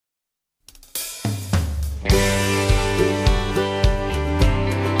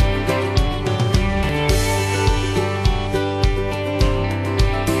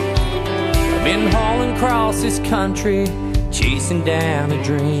country, chasing down a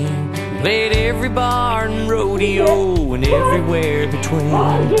dream. Played every bar and rodeo and everywhere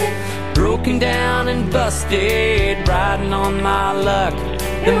between. Broken down and busted, riding on my luck.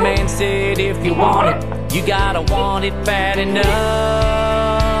 The man said if you want it, you gotta want it bad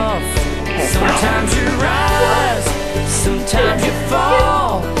enough. Sometimes you rise, sometimes you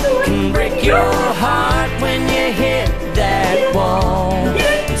fall. Can break your heart when you hit that wall.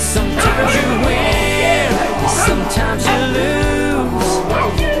 Sometimes you win, sometimes you lose.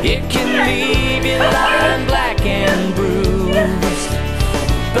 It can leave you lying black and bruised.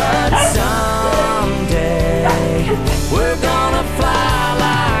 But someday we're gonna fly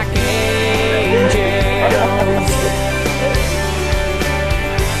like angels.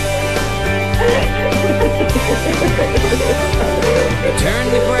 Turn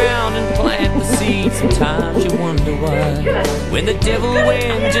the ground and plant the seed. Sometimes you wonder why, when the devil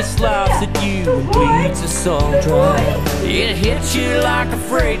wind just laughs at you and bleeds us all dry. It hits you like a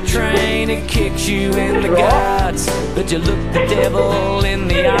freight train, it kicks you in the guts, but you look the devil in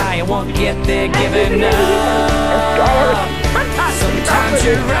the eye and won't get there giving up. Sometimes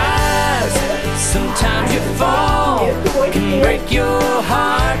you rise, sometimes you fall. Can break your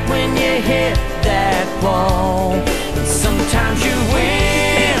heart when you hit that wall. Sometimes you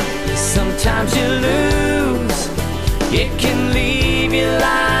win, sometimes you lose. It can leave you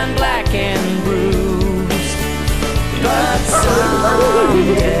lying black and bruised. But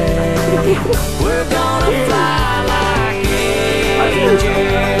someday we're gonna fly like angels.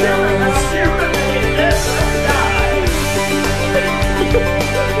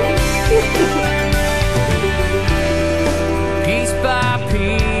 Piece by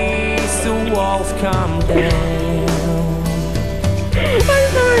piece the walls come down.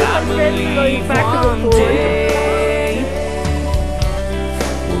 I believe one day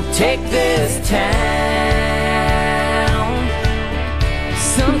we'll take this town.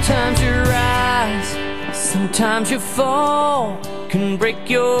 Sometimes you rise, sometimes you fall. Can break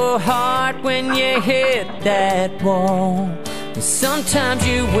your heart when you hit that wall. Sometimes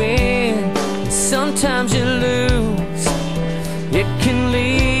you win, sometimes you lose.